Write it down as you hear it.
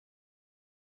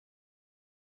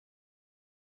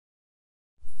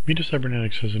Beta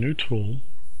Cybernetics has a new tool,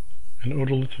 an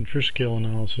otolith and fish scale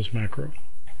analysis macro.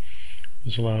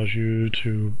 This allows you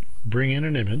to bring in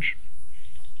an image.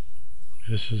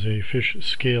 This is a fish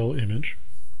scale image,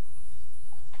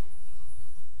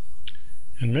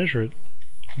 and measure it,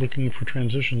 looking for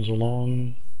transitions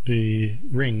along the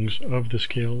rings of the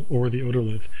scale or the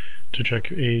otolith to check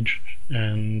your age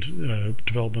and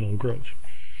developmental growth.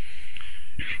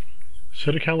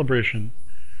 Set a calibration,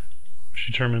 which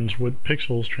determines what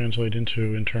pixels translate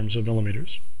into in terms of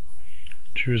millimeters.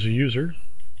 Choose a user.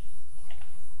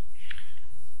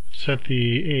 Set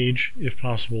the age, if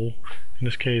possible. In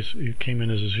this case, it came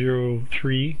in as a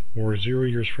 0-3 or 0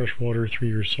 years freshwater, 3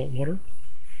 years saltwater.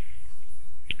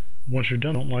 Once you're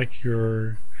done, don't like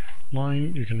your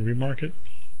line, you can remark it.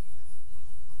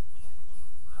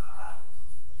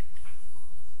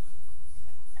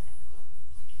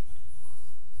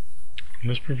 And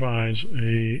this provides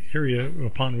an area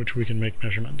upon which we can make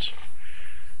measurements.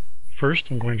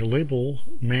 First, I'm going to label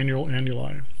manual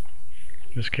annuli.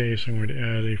 In this case, I'm going to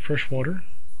add a freshwater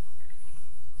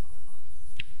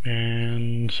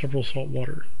and several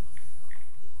saltwater.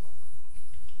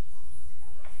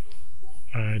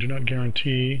 I do not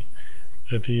guarantee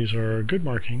that these are good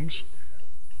markings,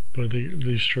 but at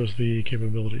least shows the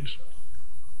capabilities.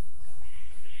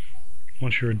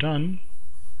 Once you're done,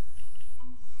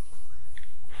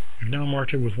 you've now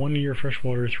marked it with 1 year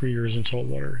freshwater, 3 years in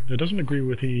saltwater. That doesn't agree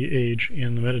with the age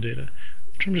in the metadata,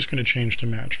 which I'm just going to change to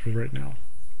match for right now.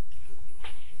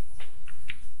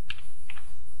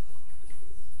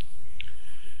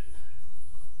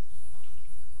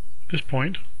 At this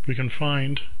point, we can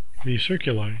find the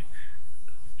circuli,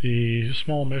 the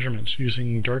small measurements,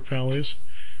 using dark valleys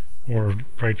or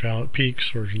bright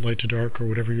peaks or light to dark or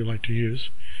whatever you like to use.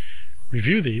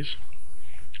 Review these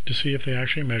to see if they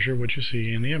actually measure what you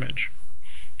see in the image,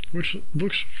 which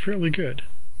looks fairly good.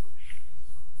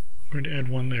 I'm going to add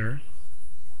one there.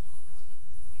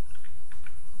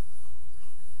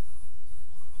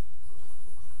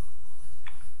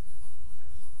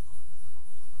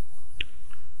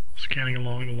 Scanning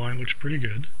along, the line looks pretty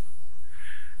good.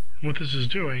 And what this is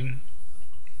doing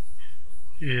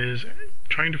is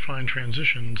trying to find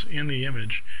transitions in the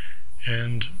image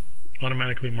and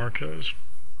automatically mark those.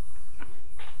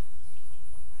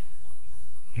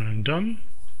 When I'm done,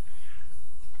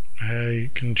 I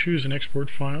can choose an export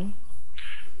file.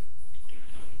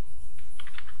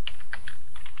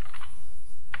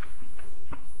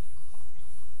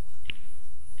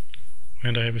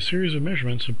 And I have a series of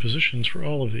measurements of positions for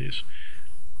all of these,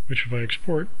 which if I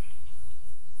export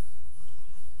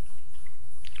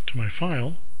to my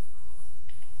file,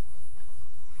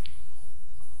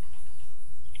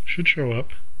 should show up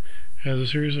as a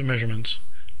series of measurements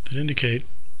that indicate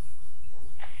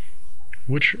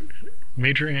which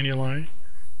major annuli.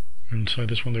 Inside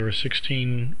this one there are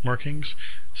 16 markings.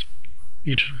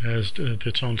 Each has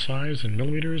its own size in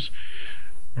millimeters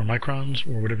or microns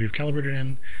or whatever you've calibrated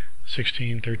in.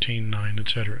 16, 13, 9,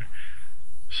 etc.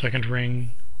 Second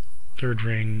ring, third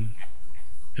ring,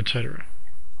 etc.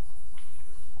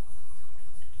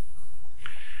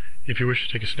 If you wish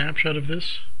to take a snapshot of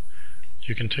this,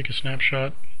 you can take a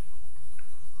snapshot.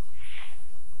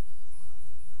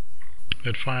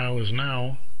 That file is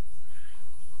now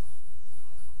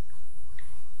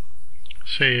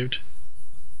saved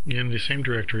in the same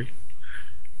directory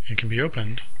and can be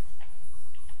opened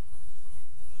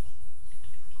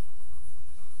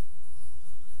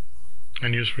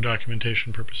and used for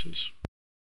documentation purposes.